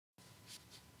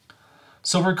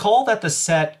So recall that the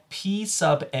set P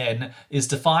sub n is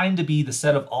defined to be the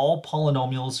set of all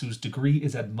polynomials whose degree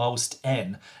is at most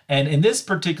n. And in this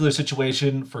particular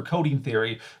situation for coding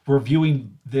theory, we're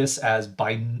viewing this as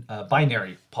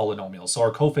binary polynomials. So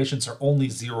our coefficients are only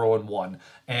 0 and 1.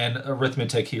 And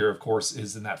arithmetic here, of course,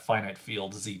 is in that finite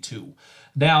field Z2.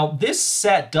 Now, this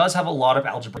set does have a lot of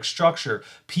algebraic structure.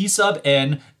 P sub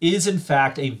n is, in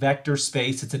fact, a vector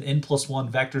space. It's an n+1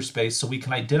 vector space, so we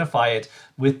can identify it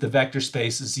with the vector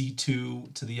space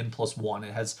Z2 to the n+1.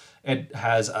 It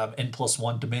has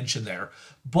n+1 dimension there.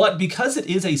 But because it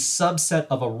is a subset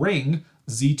of a ring,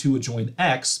 Z2 adjoin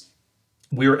X,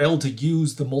 we are able to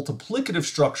use the multiplicative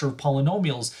structure of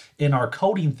polynomials in our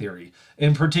coding theory.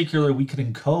 In particular, we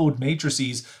can encode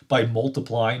matrices by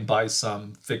multiplying by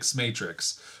some fixed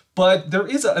matrix. But there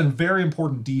is a very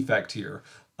important defect here.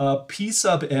 P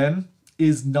sub n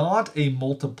is not a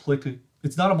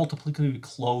multiplicatively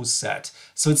closed set.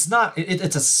 So it's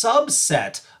a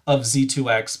subset of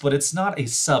Z2X, but it's not a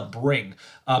subring.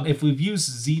 If we've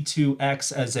used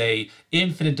Z2X as a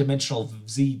infinite dimensional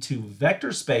Z2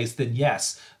 vector space, then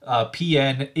yes,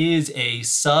 Pn is a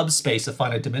subspace, a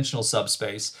finite dimensional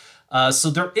subspace. So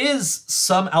there is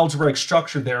some algebraic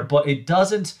structure there, but it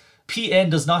doesn't, Pn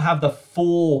does not have the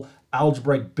full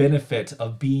algebraic benefit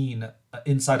of being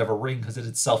inside of a ring because it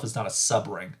itself is not a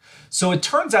subring. So it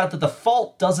turns out that the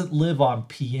fault doesn't live on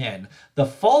Pn. The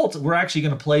fault we're actually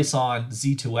going to place on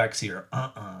Z2X here.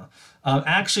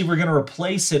 Actually, we're going to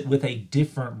replace it with a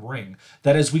different ring.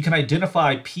 That is, we can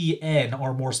identify Pn,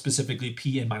 or more specifically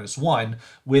Pn minus 1,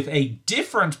 with a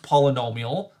different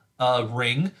polynomial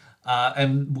ring,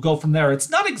 and we'll go from there. It's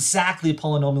not exactly a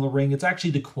polynomial ring. It's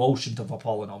actually the quotient of a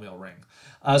polynomial ring.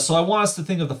 So I want us to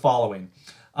think of the following.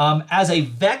 As a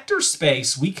vector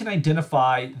space, we can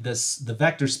identify the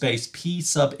vector space P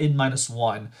sub n minus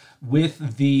 1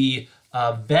 with the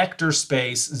vector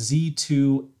space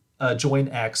Z2 join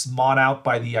X mod out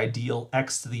by the ideal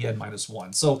X to the n minus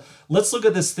 1. So let's look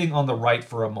at this thing on the right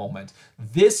for a moment.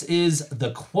 This is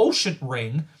the quotient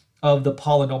ring of the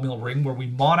polynomial ring where we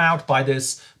mod out by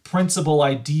this principal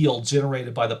ideal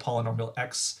generated by the polynomial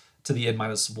X to the n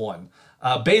minus 1.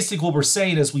 Basically, what we're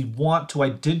saying is we want to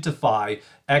identify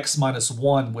X minus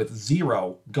 1 with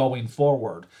 0 going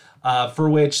forward, for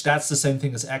which that's the same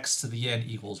thing as X to the n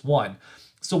equals 1.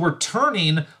 So we're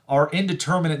turning our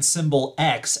indeterminate symbol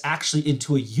X actually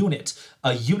into a unit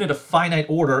of finite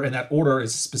order, and that order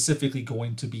is specifically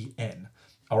going to be n.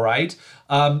 All right.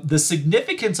 The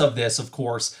significance of this, of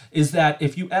course, is that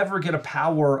if you ever get a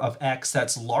power of X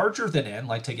that's larger than n,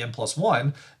 like take n plus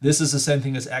 1, this is the same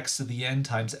thing as X to the n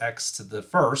times X to the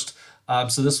first.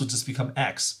 So this will just become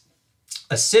X.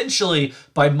 Essentially,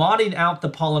 by modding out the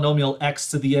polynomial X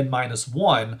to the n minus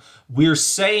 1, we're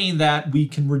saying that we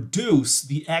can reduce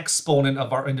the exponent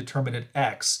of our indeterminate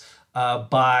X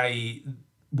we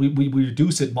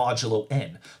reduce it modulo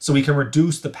n. So we can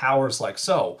reduce the powers like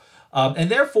so.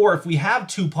 And therefore, if we have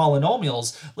two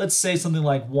polynomials, let's say something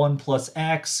like 1 plus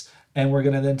x, and we're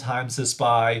going to then times this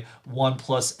by 1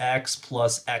 plus x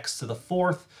to the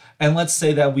fourth, and let's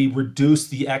say that we reduce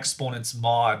the exponents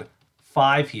mod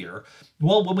 5 here.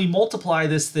 Well, when we multiply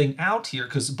this thing out here,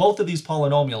 because both of these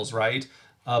polynomials, right,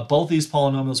 both these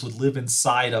polynomials would live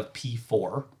inside of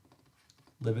P4,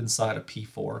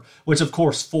 which of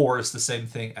course 4 is the same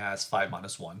thing as 5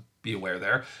 minus 1. Be aware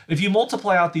there. If you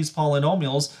multiply out these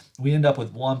polynomials, we end up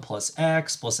with 1 plus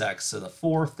x to the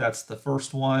fourth. That's the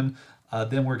first one.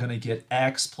 Then we're going to get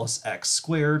x plus x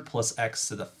squared plus x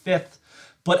to the fifth.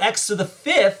 But x to the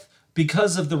fifth,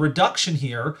 because of the reduction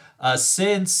here,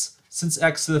 since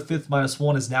x to the fifth minus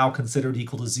 1 is now considered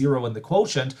equal to 0 in the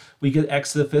quotient, we get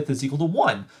x to the fifth is equal to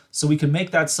 1. So we can make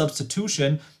that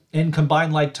substitution and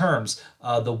combine like terms.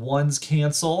 The 1's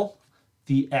cancel,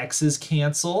 the x's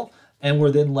cancel, and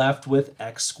we're then left with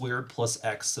x squared plus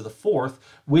x to the fourth,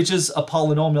 which is a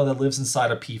polynomial that lives inside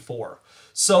of P4.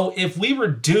 So if we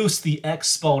reduce the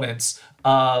exponents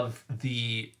of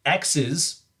the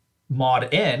x's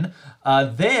mod n,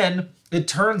 then it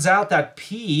turns out that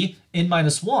P n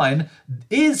minus 1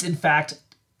 is in fact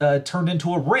turned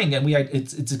into a ring, and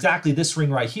it's exactly this ring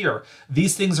right here.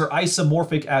 These things are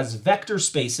isomorphic as vector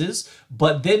spaces,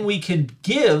 but then we can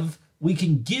give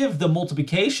the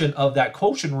multiplication of that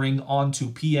quotient ring onto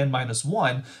Pn minus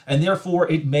 1, and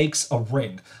therefore it makes a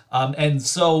ring. And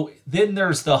so then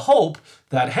there's the hope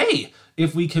that, hey,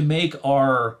 if we can make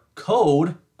our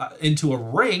code into a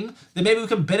ring, then maybe we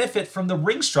can benefit from the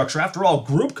ring structure. After all,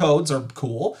 group codes are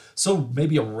cool, so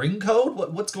maybe a ring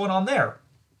code? What's going on there?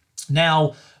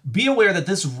 Now, be aware that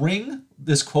this ring,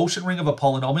 this quotient ring of a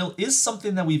polynomial, is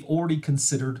something that we've already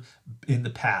considered in the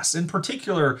past. In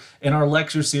particular, in our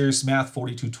lecture series Math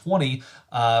 4220,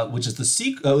 which is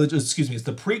it's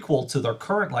the prequel to the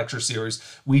current lecture series,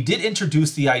 we did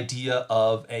introduce the idea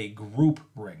of a group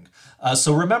ring.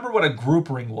 So remember what a group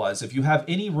ring was. If you have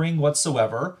any ring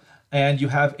whatsoever and you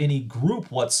have any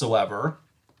group whatsoever,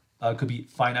 could be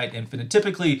finite, infinite.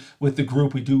 Typically, with the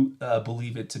group, we do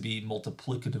believe it to be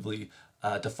multiplicatively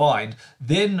defined.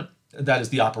 Then that is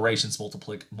the operations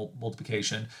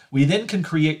multiplication. We then can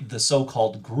create the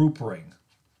so-called group ring,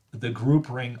 the group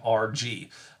ring RG.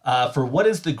 For what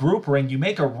is the group ring? You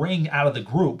make a ring out of the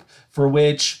group for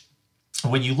which,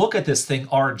 when you look at this thing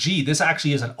RG, this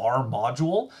actually is an R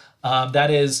module. That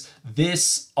is,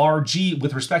 this RG,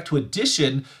 with respect to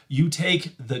addition, you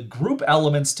take the group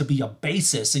elements to be a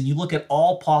basis and you look at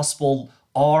all possible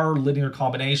R linear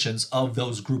combinations of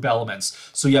those group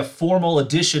elements. So you have formal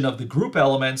addition of the group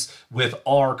elements with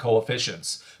R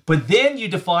coefficients. But then you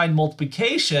define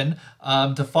multiplication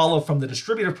to follow from the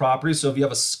distributive property. So if you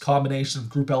have a combination of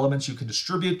group elements, you can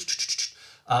distribute.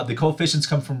 The coefficients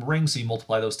come from rings, so you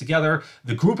multiply those together.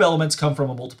 The group elements come from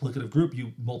a multiplicative group,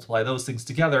 you multiply those things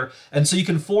together. And so you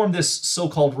can form this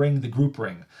so-called ring, the group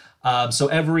ring. So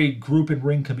every group and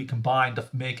ring can be combined to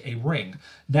make a ring.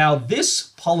 Now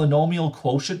this polynomial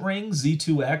quotient ring,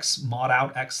 z2x mod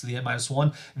out x to the n minus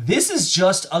 1, this is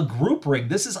just a group ring.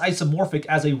 This is isomorphic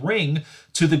as a ring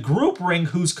to the group ring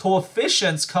whose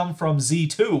coefficients come from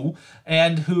z2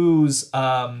 and whose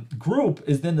group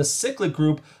is then the cyclic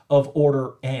group of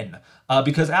order n.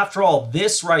 Because after all,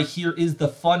 this right here is the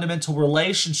fundamental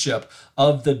relationship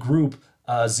of the group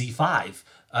z5.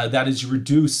 That is, you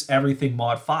reduce everything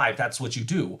mod 5. That's what you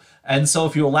do. And so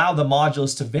if you allow the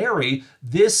modulus to vary,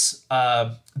 this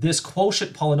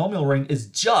quotient polynomial ring is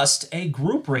just a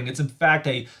group ring. It's in fact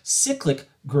a cyclic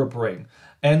group ring.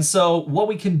 And so what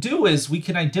we can do is we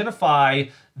can identify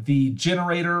the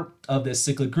generator of this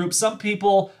cyclic group. Some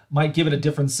people might give it a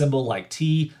different symbol like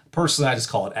T. Personally, I just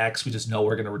call it X. We just know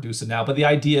we're going to reduce it now. But the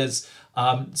idea is,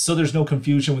 so there's no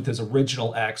confusion with his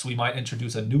original X, we might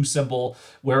introduce a new symbol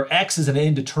where X is an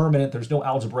indeterminate. There's no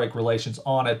algebraic relations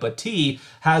on it, but T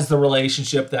has the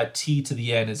relationship that T to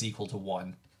the n is equal to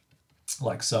 1.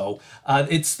 Like so.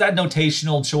 It's that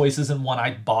notational choice isn't one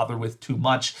I bother with too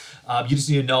much. You just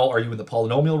need to know, are you in the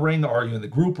polynomial ring or are you in the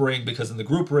group ring? Because in the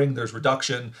group ring, there's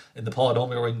reduction. In the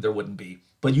polynomial ring, there wouldn't be.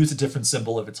 But use a different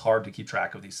symbol if it's hard to keep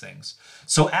track of these things.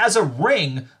 So as a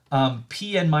ring,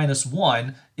 Pn minus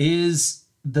 1 is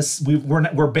this.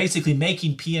 We're basically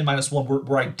making Pn minus 1.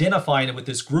 We're identifying it with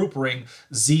this group ring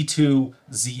Z2,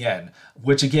 Zn,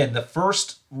 which again, the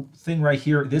first thing right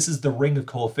here, this is the ring of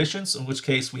coefficients, in which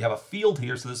case we have a field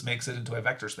here, so this makes it into a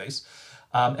vector space.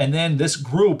 And then this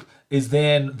group is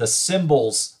then the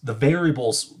symbols, the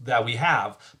variables that we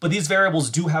have. But these variables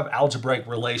do have algebraic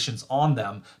relations on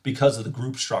them because of the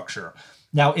group structure.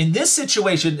 Now, in this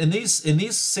situation, in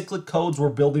these cyclic codes we're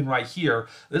building right here,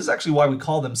 this is actually why we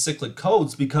call them cyclic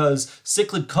codes, because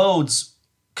cyclic codes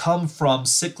come from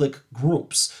cyclic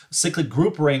groups. Cyclic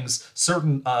group rings,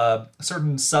 certain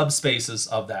subspaces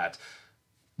of that.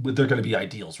 They're going to be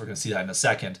ideals. We're going to see that in a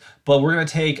second. But we're going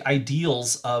to take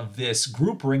ideals of this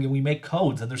group ring and we make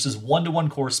codes. And there's this one-to-one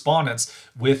correspondence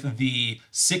with the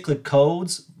cyclic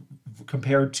codes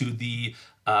compared to the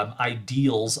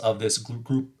ideals of this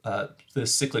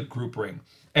this cyclic group ring.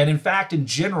 And in fact, in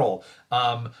general,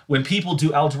 when people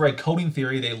do algebraic coding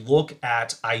theory, they look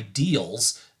at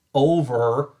ideals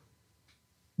over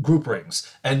group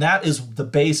rings. And that is the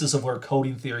basis of where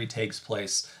coding theory takes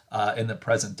place in the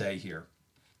present day here.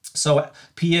 So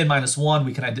Pn minus 1,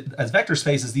 we can, as vector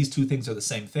spaces, these two things are the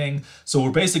same thing. So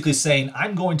we're basically saying,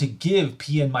 I'm going to give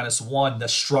Pn minus 1 the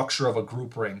structure of a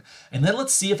group ring. And then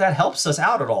let's see if that helps us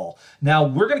out at all. Now,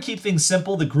 we're going to keep things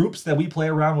simple. The groups that we play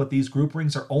around with these group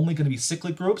rings are only going to be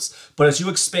cyclic groups. But as you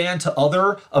expand to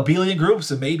other abelian groups,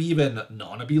 and maybe even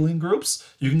non-abelian groups,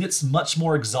 you can get some much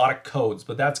more exotic codes.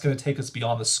 But that's going to take us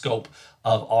beyond the scope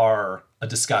of our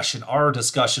discussion. Our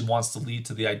discussion wants to lead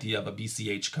to the idea of a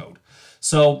BCH code.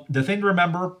 So the thing to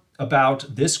remember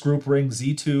about this group ring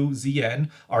Z2, Zn,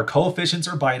 our coefficients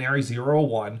are binary 0 or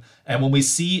 1. And when we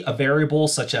see a variable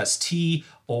such as t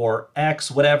or x,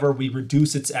 whatever, we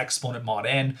reduce its exponent mod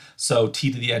n. So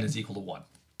t to the n is equal to 1.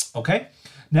 Okay?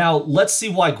 Now, let's see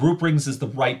why group rings is the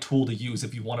right tool to use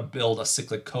if you want to build a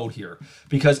cyclic code here.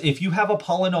 Because if you have a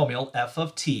polynomial f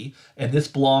of t, and this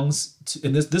belongs to,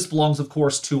 this belongs, of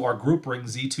course, to our group ring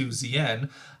z2, zn,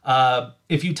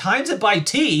 if you times it by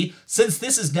t, since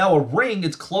this is now a ring,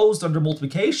 it's closed under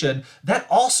multiplication, that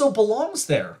also belongs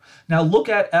there. Now, look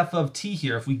at f of t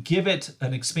here. If we give it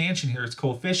an expansion here, its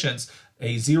coefficients,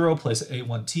 a0 plus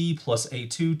a1t plus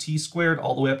a2t squared,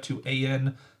 all the way up to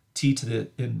an t to the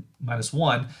n minus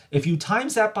 1. If you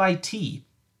times that by t,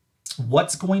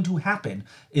 what's going to happen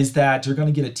is that you're going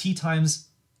to get a t times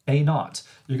a naught.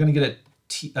 You're going to get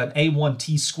an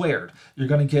a1t squared. You're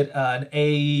going to get an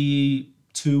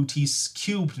a2t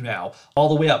cubed now, all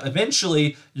the way up.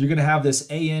 Eventually, you're going to have this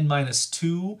an minus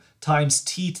 2 times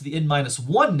t to the n minus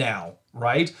 1 now,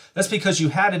 right? That's because you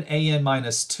had an an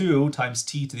minus 2 times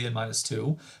t to the n minus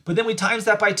 2, but then we times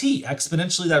that by t.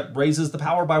 Exponentially, that raises the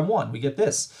power by 1. We get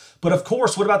this. But of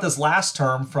course, what about this last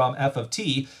term from f of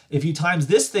t? If you times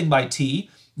this thing by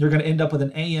t, you're going to end up with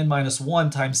an an minus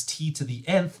 1 times t to the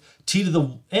nth. T to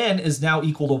the n is now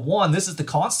equal to 1. This is the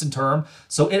constant term,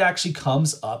 so it actually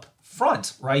comes up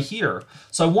front right here.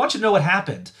 So I want you to know what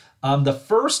happened. The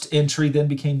first entry then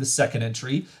became the second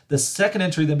entry. The second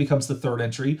entry then becomes the third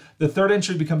entry. The third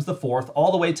entry becomes the fourth,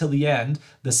 all the way till the end.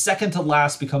 The second to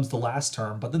last becomes the last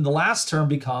term, but then the last term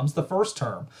becomes the first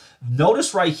term.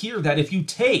 Notice right here that if you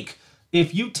take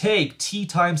t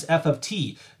times f of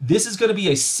t, this is going to be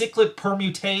a cyclic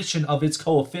permutation of its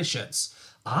coefficients.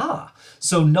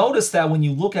 So notice that when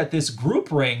you look at this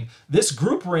group ring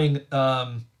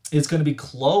is going to be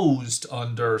closed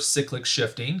under cyclic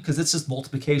shifting because it's just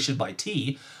multiplication by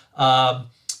t.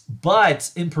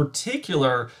 But in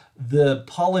particular, the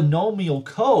polynomial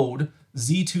code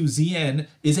z2, zn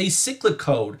is a cyclic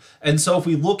code. And so if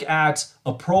we look at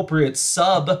appropriate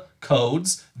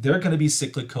sub-codes, they're going to be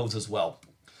cyclic codes as well.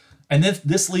 And then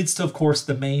this leads to, of course,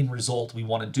 the main result we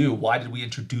want to do. Why did we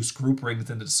introduce group rings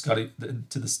into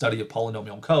the study of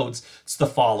polynomial codes? It's the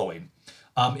following.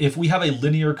 If we have a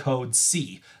linear code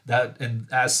C, and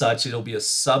as such, it'll be a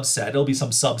subset, it'll be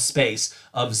some subspace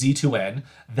of Z2N,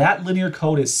 that linear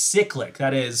code is cyclic.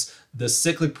 That is, the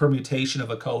cyclic permutation of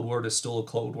a code word is still a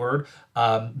code word.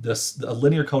 A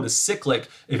linear code is cyclic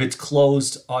if it's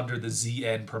closed under the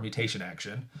ZN permutation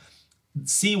action.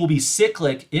 C will be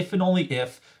cyclic if and only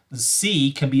if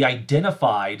C can be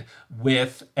identified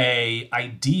with an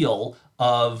ideal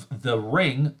of the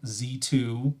ring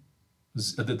Z2,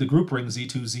 the group ring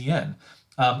Z2ZN,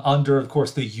 under, of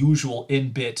course, the usual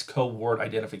in-bit code word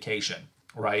identification,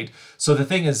 right? So the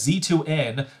thing is,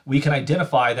 Z2N, we can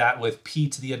identify that with P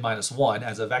to the n minus 1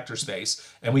 as a vector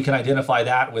space, and we can identify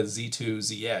that with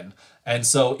Z2ZN. And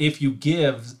so if you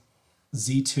give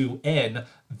Z2N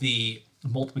the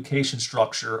multiplication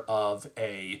structure of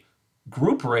a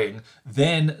group ring,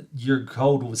 then your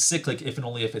code was cyclic if and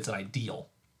only if it's an ideal.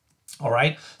 All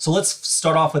right, so let's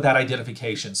start off with that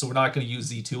identification. So we're not going to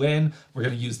use Z2N, we're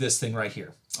going to use this thing right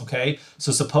here. Okay,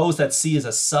 so suppose that C is a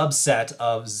subset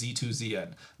of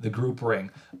Z2ZN, the group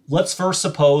ring. Let's first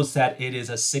suppose that it is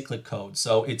a cyclic code,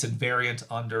 so it's invariant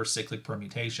under cyclic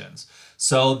permutations.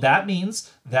 So that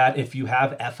means that if you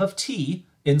have f of t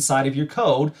inside of your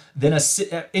code, then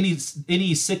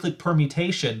any cyclic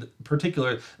permutation,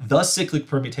 particularly the cyclic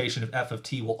permutation of f of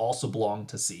t, will also belong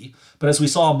to C. But as we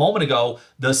saw a moment ago,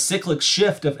 the cyclic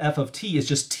shift of f of t is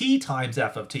just t times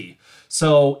f of t.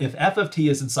 So if f of t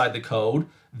is inside the code,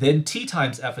 then t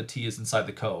times f of t is inside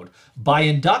the code. By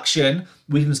induction,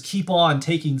 we can just keep on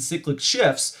taking cyclic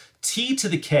shifts. T to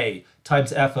the k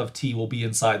times f of t will be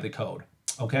inside the code.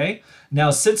 Okay, now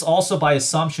since also by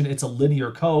assumption it's a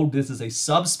linear code, this is a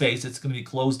subspace, it's going to be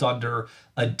closed under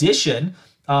addition.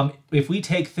 If we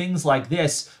take things like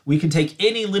this, we can take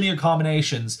any linear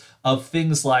combinations of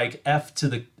things like f to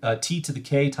the t to the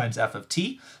k times f of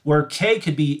t, where k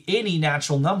could be any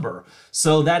natural number.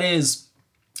 So that is,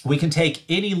 we can take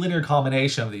any linear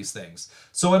combination of these things.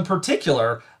 So in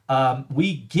particular,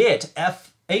 we get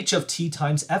h of t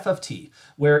times f of t,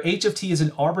 where h of t is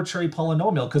an arbitrary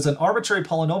polynomial, because an arbitrary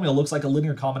polynomial looks like a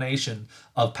linear combination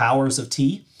of powers of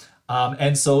t.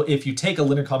 And so if you take a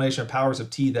linear combination of powers of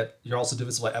t that you're also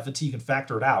divisible by f of t, you can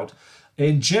factor it out.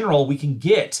 In general, we can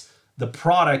get the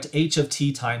product h of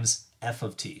t times f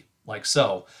of t, like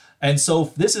so. And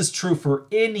so this is true for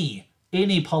any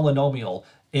polynomial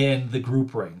in the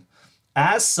group ring.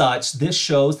 As such, this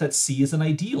shows that C is an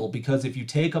ideal, because if you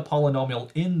take a polynomial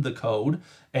in the code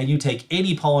and you take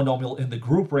any polynomial in the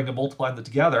group ring and multiply them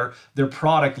together, their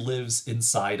product lives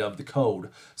inside of the code.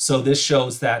 So this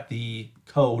shows that the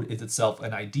code is itself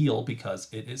an ideal because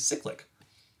it is cyclic.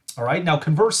 All right, now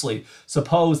conversely,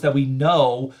 suppose that we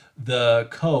know the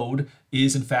code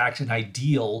is in fact an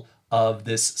ideal of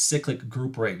this cyclic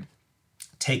group ring.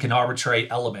 Take an arbitrary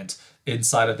element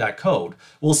inside of that code.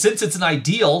 Well, since it's an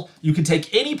ideal, you can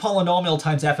take any polynomial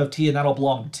times f of t and that'll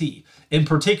belong to t. In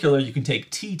particular, you can take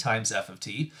t times f of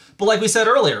t. But like we said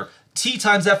earlier, t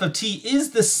times f of t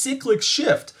is the cyclic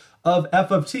shift of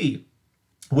f of t,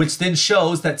 which then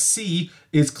shows that C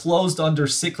is closed under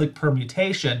cyclic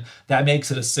permutation. That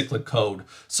makes it a cyclic code.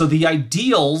 So the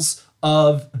ideals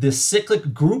of the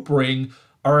cyclic group ring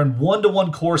are in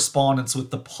one-to-one correspondence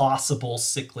with the possible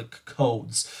cyclic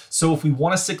codes. So if we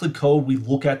want a cyclic code, we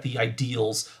look at the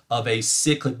ideals of a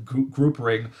cyclic group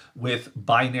ring with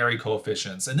binary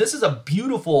coefficients. And this is a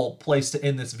beautiful place to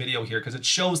end this video here because it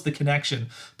shows the connection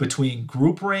between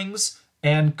group rings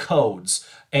and codes.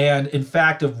 And in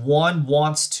fact, if one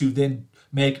wants to then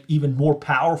make even more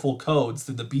powerful codes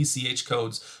than the BCH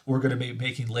codes we're going to be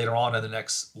making later on in the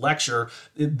next lecture,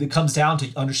 it comes down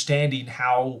to understanding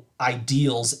how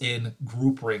ideals in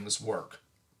group rings work.